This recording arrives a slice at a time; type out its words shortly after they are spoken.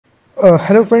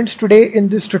Hello friends, today in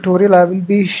this tutorial I will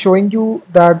be showing you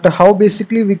that how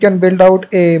basically we can build out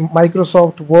a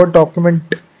Microsoft Word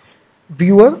document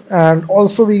viewer, and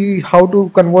also we how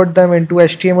to convert them into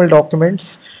HTML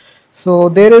documents. So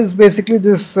there is basically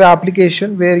this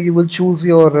application where you will choose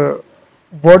your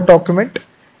Word document.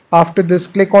 After this,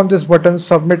 click on this button,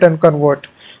 submit and convert.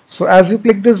 So as you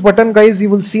click this button guys, you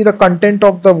will see the content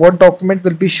of the Word document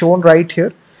will be shown right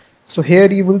here. So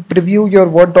here you will preview your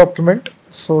Word document.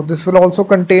 So this will also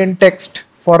contain text,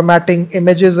 formatting,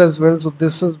 images as well. So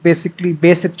this is basically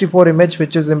base64 image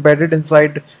which is embedded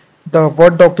inside the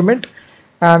Word document.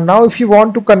 And now if you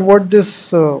want to convert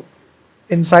this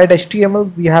inside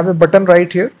HTML, we have a button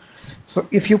right here. So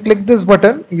if you click this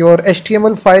button, your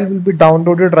HTML file will be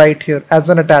downloaded right here as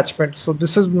an attachment. So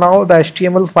this is now the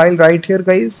HTML file right here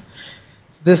guys.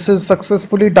 This is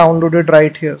successfully downloaded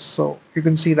right here. So you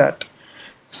can see that.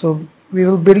 So we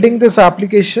will building this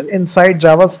application inside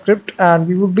JavaScript, and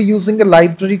we will be using a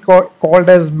library called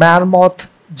as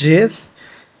Mammoth.js.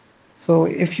 So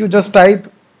if you just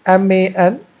type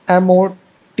MANMOTH.js,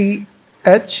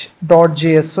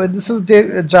 so this is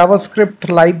the JavaScript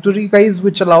library guys,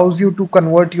 which allows you to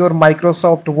convert your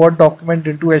Microsoft Word document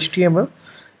into HTML.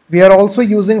 We are also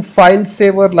using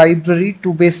FileSaver library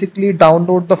to basically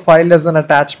download the file as an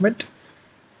attachment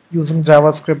using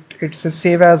JavaScript. It's a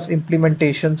save as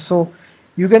implementation. So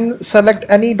you can select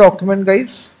any document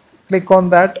guys, click on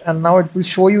that, and now it will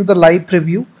show you the live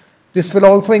preview. This will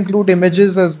also include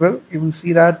images as well. You will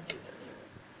see that.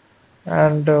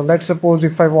 And let's suppose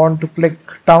if I want to click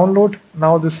download,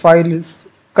 now this file is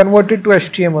converted to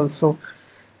HTML. So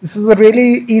this is a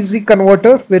really easy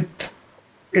converter. It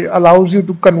allows you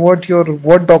to convert your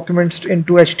Word documents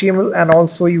into HTML, and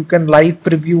also you can live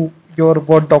preview your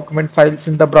Word document files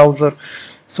in the browser.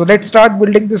 So let's start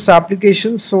building this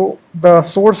application. So the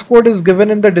source code is given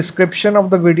in the description of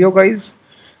the video guys.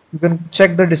 You can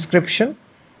check the description.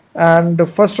 And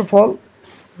first of all,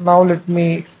 now let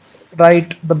me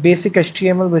write the basic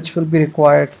HTML which will be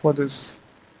required for this.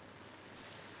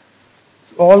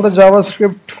 So all the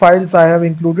JavaScript files I have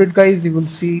included guys, you will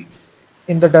see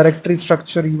in the directory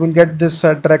structure. You will get this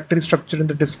directory structure in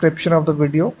the description of the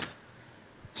video.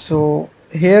 So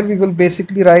here we will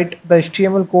basically write the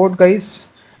HTML code guys.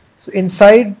 So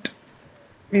inside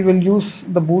we will use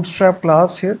the bootstrap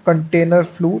class here, container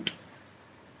flute.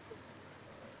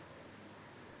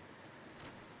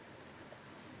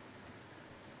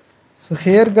 So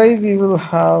here guys we will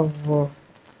have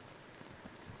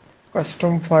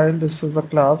custom file. This is a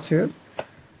class here.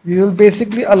 We will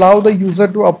basically allow the user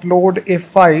to upload a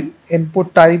file.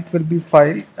 Input type will be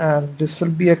file, and this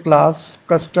will be a class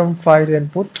custom file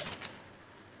input.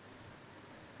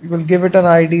 We will give it an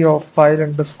ID of file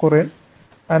underscore in,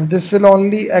 and this will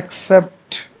only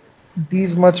accept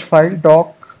these much file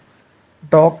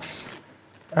docx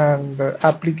and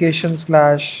application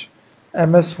slash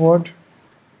ms word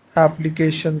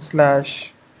application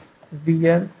slash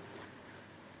vn.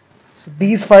 So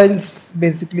these files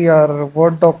basically are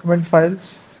Word document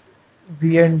files,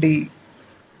 vnd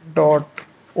dot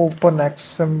open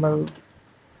xml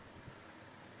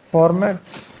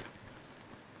formats.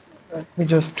 Let me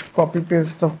just copy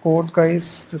paste the code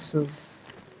guys. This is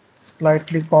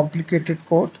slightly complicated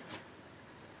code,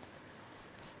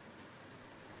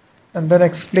 and then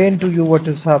explain to you what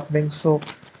is happening. So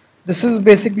this is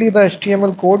basically the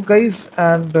HTML code guys,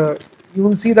 and you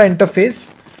will see the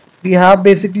interface. We have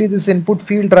basically this input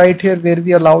field right here where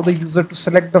we allow the user to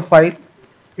select the file.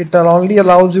 It only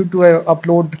allows you to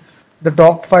upload the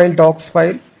docs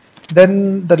file.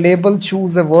 Then the label,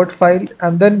 choose a Word file,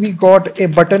 and then we got a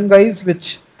button guys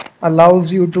which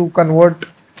allows you to convert,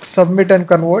 submit and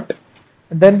convert.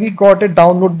 And then we got a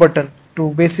download button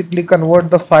to basically convert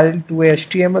the file to a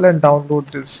HTML and download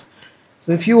this.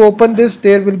 So if you open this,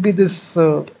 there will be this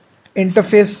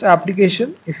interface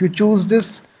application. If you choose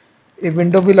this, a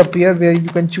window will appear where you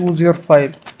can choose your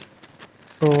file.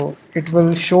 So it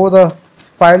will show the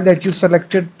file that you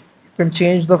selected. You can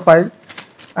change the file,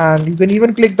 and you can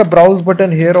even click the browse button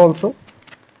here also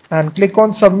and click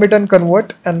on submit and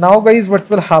convert. And now guys, what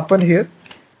will happen here,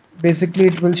 basically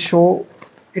it will show,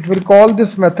 it will call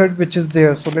this method which is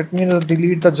there. So let me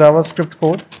delete the JavaScript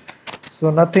code. So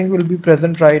nothing will be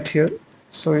present right here.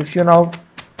 So if you now,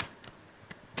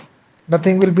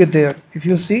 nothing will be there. If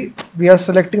you see, we are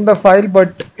selecting the file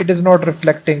but it is not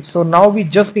reflecting. So now we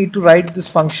just need to write this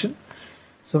function.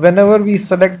 So whenever we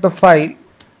select the file,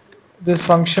 this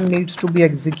function needs to be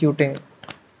executing.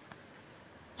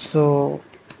 So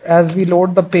as we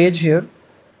load the page here,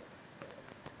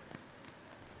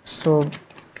 so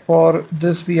for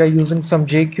this we are using some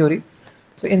jQuery.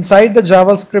 So inside the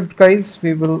JavaScript, guys,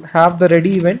 we will have the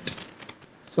ready event.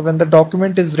 So when the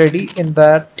document is ready, in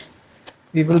that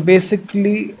we will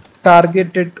basically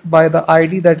target it by the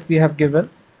ID that we have given.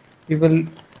 We will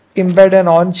embed an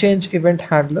onChange event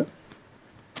handler.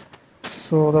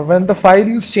 So when the file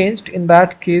is changed, in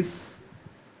that case,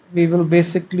 we will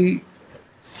basically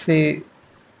say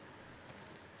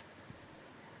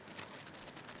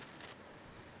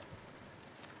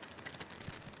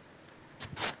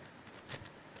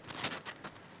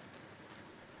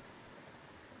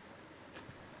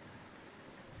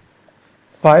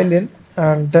file in,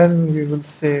 and then we will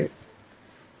say,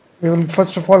 we will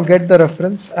first of all get the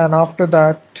reference, and after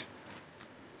that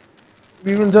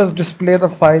we will just display the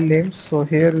file name. So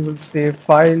here we will say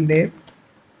file name.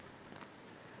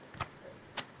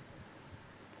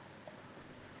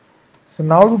 So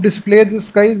now to display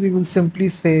this, guys, we will simply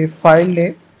say file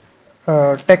name,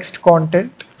 text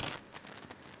content,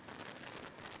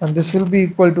 and this will be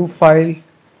equal to file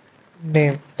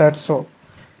name. That's all.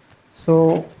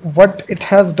 So what it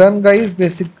has done, guys,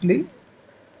 basically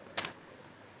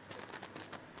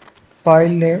file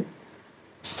name,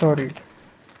 sorry,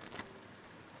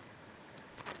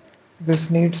 this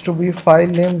needs to be file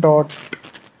name dot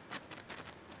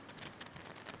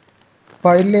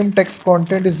file name text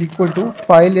content is equal to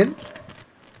file in,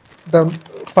 the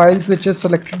files which is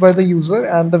selected by the user,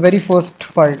 and the very first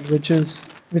file which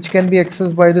can be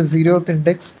accessed by the 0th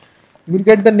index. You will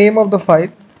get the name of the file,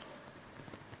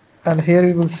 and here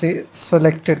you will say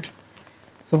selected.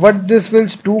 So what this will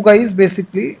do, guys,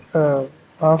 basically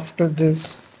after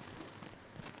this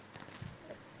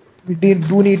we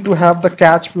do need to have the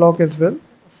catch block as well.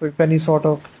 So if any sort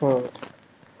of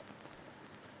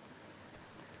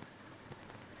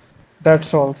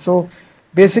that's all. So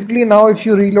basically now if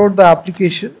you reload the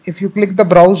application, if you click the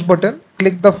browse button,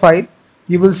 click the file,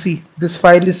 you will see this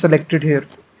file is selected here.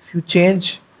 If you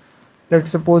change,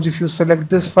 let's suppose if you select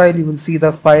this file, you will see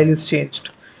the file is changed.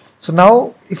 So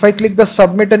now if I click the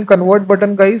submit and convert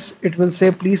button, guys, it will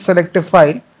say please select a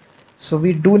file. So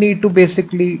we do need to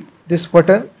basically this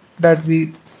button that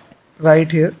we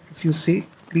write here, if you see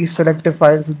please select a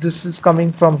file, so this is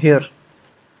coming from here.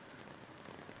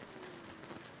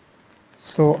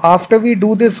 So after we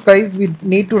do this, guys, we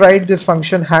need to write this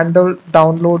function handle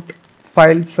download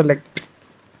file select.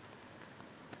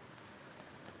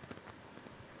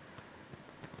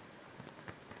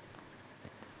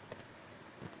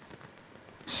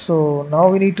 So now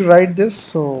we need to write this.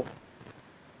 So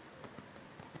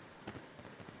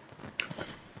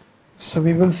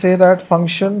we will say that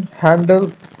function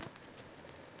handle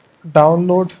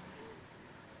download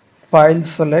file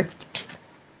select.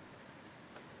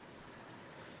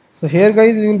 So here,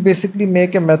 guys, we will basically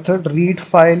make a method read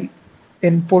file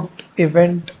input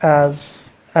event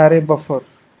as array buffer.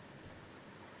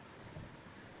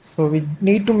 So we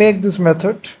need to make this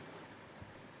method.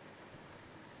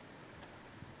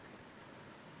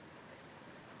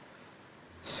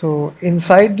 So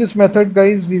inside this method,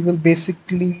 guys, we will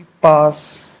basically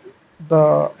pass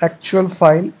the actual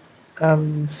file,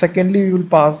 and secondly we will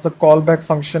pass the callback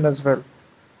function as well.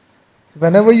 So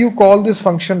whenever you call this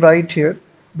function right here,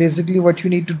 basically what you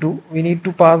need to do, we need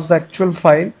to pass the actual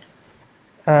file,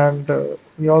 and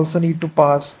we also need to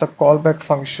pass the callback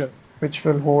function which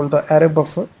will hold the array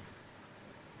buffer.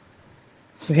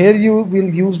 So here you will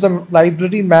use the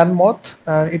library Mammoth,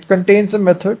 and it contains a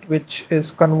method which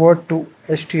is convert to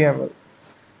HTML.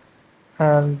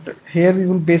 And here we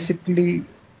will basically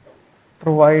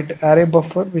provide array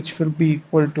buffer which will be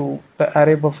equal to the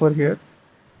array buffer here.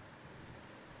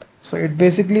 So it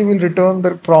basically will return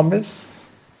the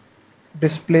promise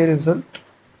display result.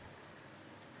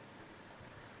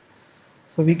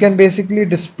 So we can basically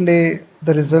display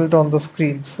the result on the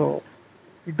screen. So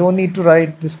we don't need to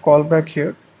write this callback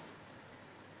here.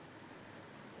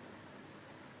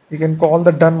 We can call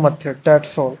the done method,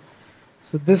 that's all.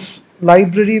 So this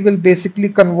library will basically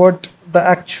convert the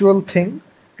actual thing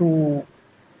to,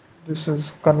 this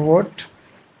is convert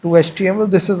to HTML.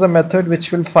 This is a method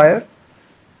which will fire.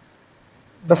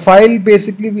 The file,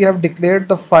 basically we have declared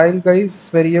the file, guys,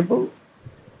 variable.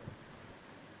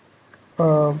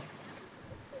 Uh,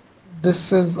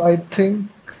 this is, I think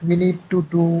we need to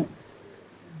do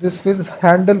this with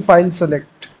handle file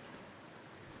select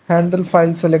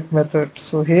method.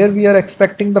 So here we are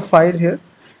expecting the file here.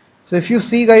 So if you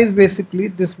see, guys, basically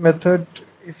this method,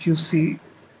 if you see,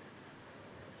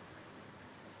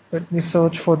 let me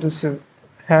search for this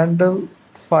handle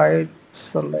file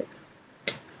select.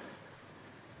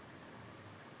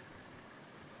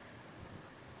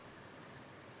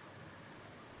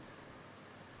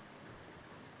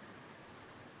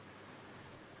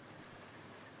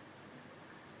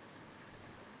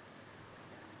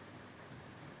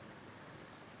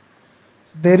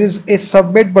 There is a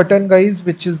submit button, guys,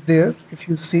 which is there. If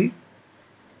you see,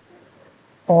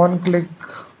 on click,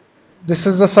 this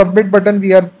is the submit button.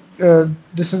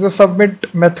 This is a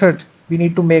submit method we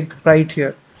need to make right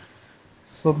here.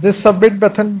 So this submit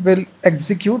button will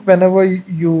execute whenever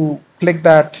you click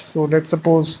that. So let's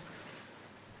suppose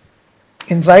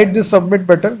inside this submit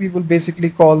button, we will basically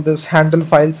call this handle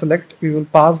file select. We will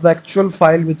pass the actual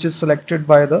file which is selected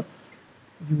by the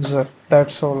user.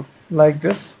 That's all, like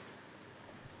this.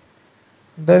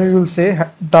 Then we will say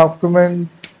document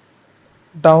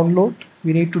download.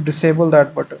 We need to disable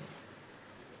that button.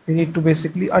 We need to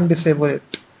basically undisable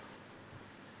it.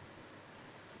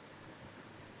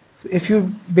 So if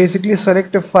you basically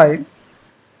select a file,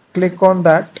 click on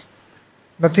that,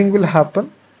 nothing will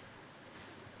happen.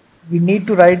 We need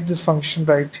to write this function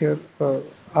right here.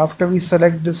 After we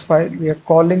select this file, we are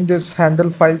calling this handle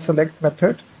file select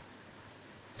method.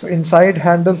 So inside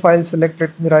handle file select,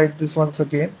 let me write this once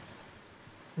again,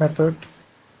 method.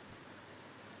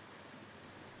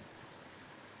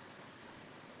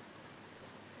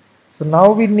 So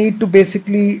now we need to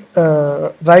basically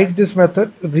write this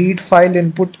method, read file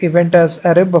input event as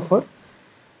array buffer.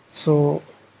 So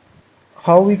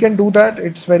how we can do that?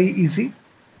 It's very easy.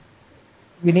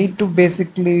 We need to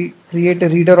basically create a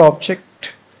reader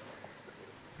object,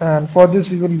 and for this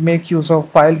we will make use of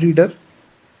file reader.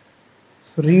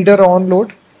 So reader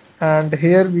onload, and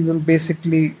here we will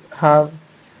basically have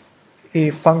a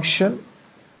function.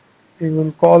 We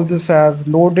will call this as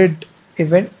loaded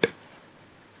event.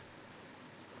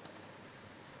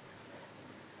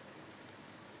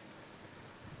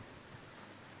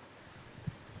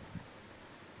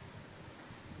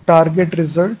 Target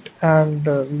result, and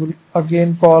we will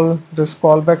again call this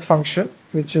callback function,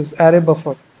 which is array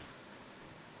buffer.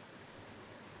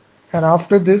 And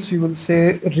after this we will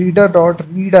say reader dot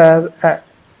read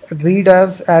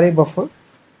as array buffer,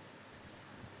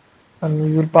 and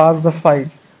we will pass the file.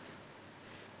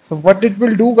 So what it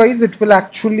will do, guys, it will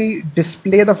actually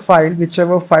display the file,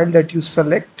 whichever file that you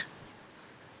select.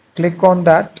 Click on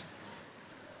that.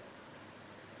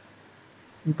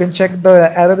 You can check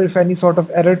the error. If any sort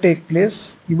of error take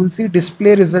place, you will see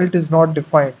display result is not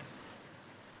defined.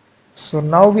 So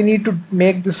now we need to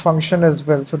make this function as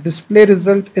well. So display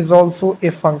result is also a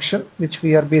function which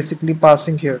we are basically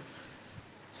passing here.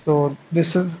 So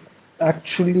this is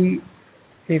actually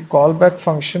a callback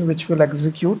function which will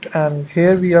execute, and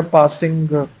here we are passing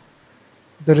the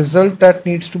result that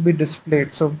needs to be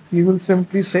displayed. So we will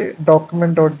simply say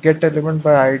document.getElement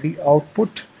by id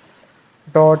output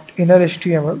dot inner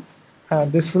HTML,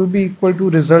 and this will be equal to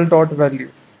result dot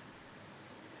value.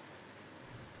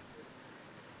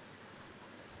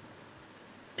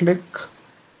 Click.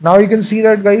 Now you can see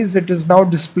that, guys, it is now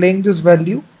displaying this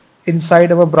value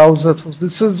inside our browser. So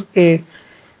this is a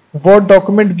Word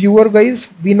document viewer, guys.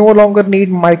 We no longer need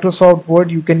Microsoft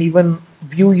Word. You can even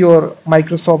view your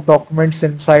Microsoft documents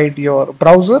inside your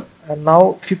browser. And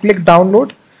now if you click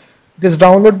download, this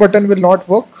download button will not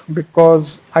work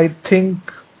because I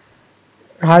think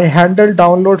I handle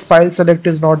download file select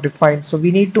is not defined. So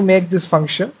we need to make this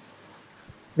function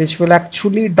which will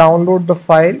actually download the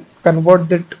file,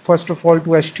 convert it first of all to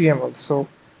HTML. So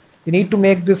we need to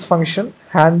make this function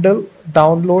handle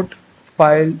download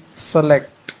file select.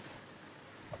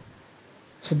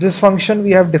 So this function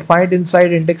we have defined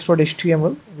inside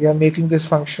index.html. We are making this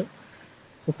function.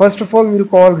 So first of all, we'll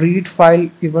call read file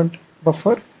event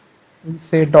buffer. We'll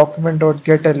say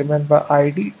document.getElement by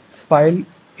id file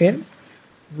in.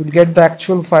 We'll get the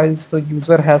actual files the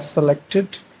user has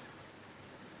selected,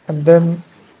 and then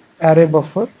array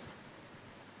buffer.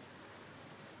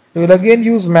 We will again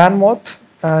use Mammoth,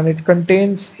 and it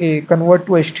contains a convert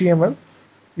to HTML.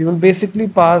 We will basically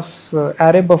pass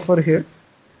array buffer here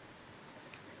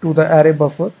to the array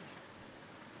buffer,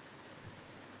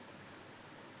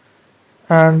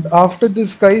 and after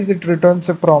this, guys, it returns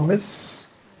a promise.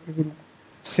 We will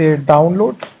say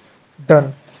download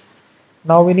done.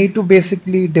 Now we need to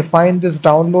basically define this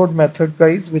download method,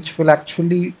 guys, which will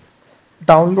actually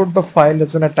download the file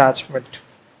as an attachment.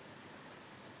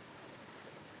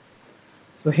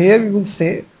 So here we will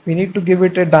say we need to give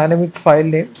it a dynamic file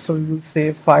name. So we will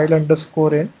say file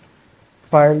underscore in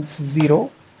files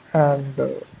 0, and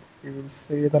we will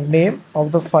say the name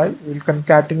of the file. We will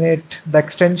concatenate the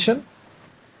extension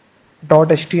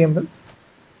 .html.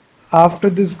 After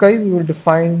this, guys, we will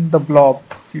define the blob.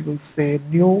 We will say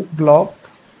new blob.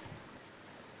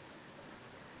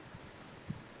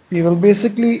 We will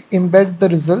basically embed the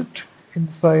result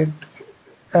inside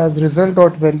as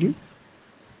result.value.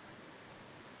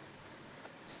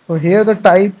 So here the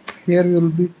type here will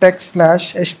be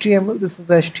text/html. This is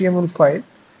the HTML file.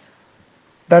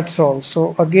 That's all.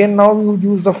 So again, now we would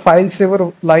use the file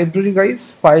saver library,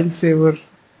 guys. File saver.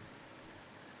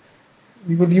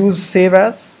 We will use save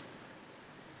as,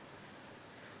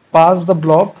 pass the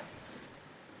blob,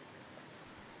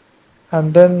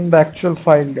 and then the actual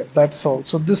file. That's all.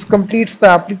 So this completes the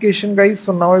application, guys.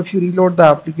 So now if you reload the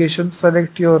application,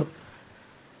 select your,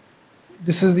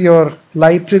 this is your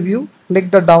live preview, click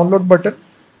the download button.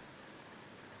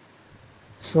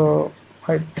 So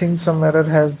I think some error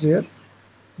has there.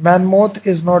 Mammoth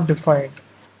is not defined.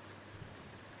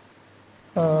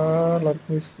 Let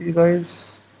me see,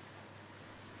 guys.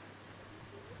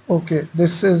 Okay,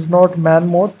 this is not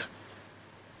Mammoth.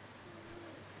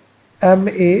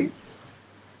 M-A-M-M-O-T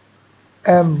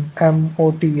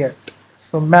yet.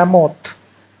 So Mammoth,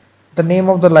 the name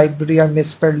of the library, I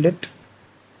misspelled it.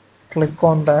 Click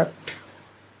on that.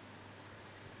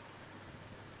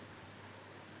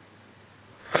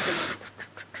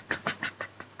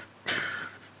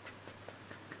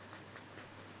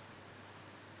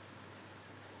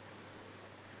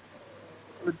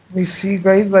 Let me see,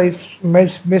 guys, I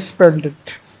misspelled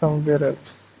it somewhere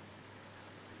else.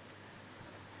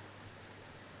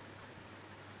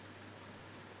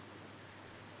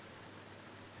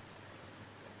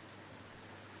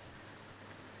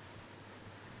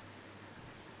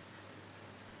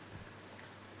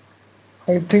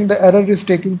 I think the error is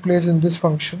taking place in this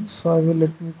function, so I will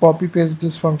let me copy paste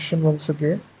this function once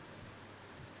again.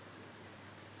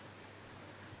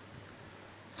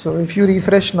 So if you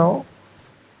refresh now,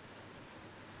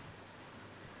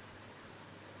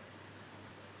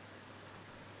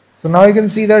 so now you can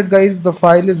see that, guys, the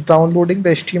file is downloading,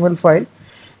 the HTML file.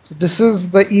 So this is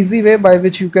the easy way by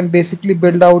which you can basically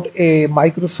build out a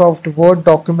Microsoft Word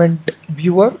document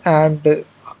viewer, and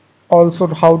also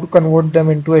how to convert them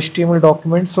into HTML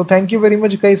documents. So thank you very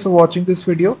much, guys, for watching this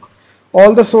video.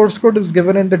 All the source code is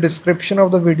given in the description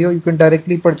of the video. You can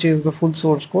directly purchase the full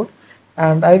source code,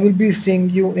 and I will be seeing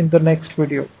you in the next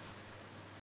video.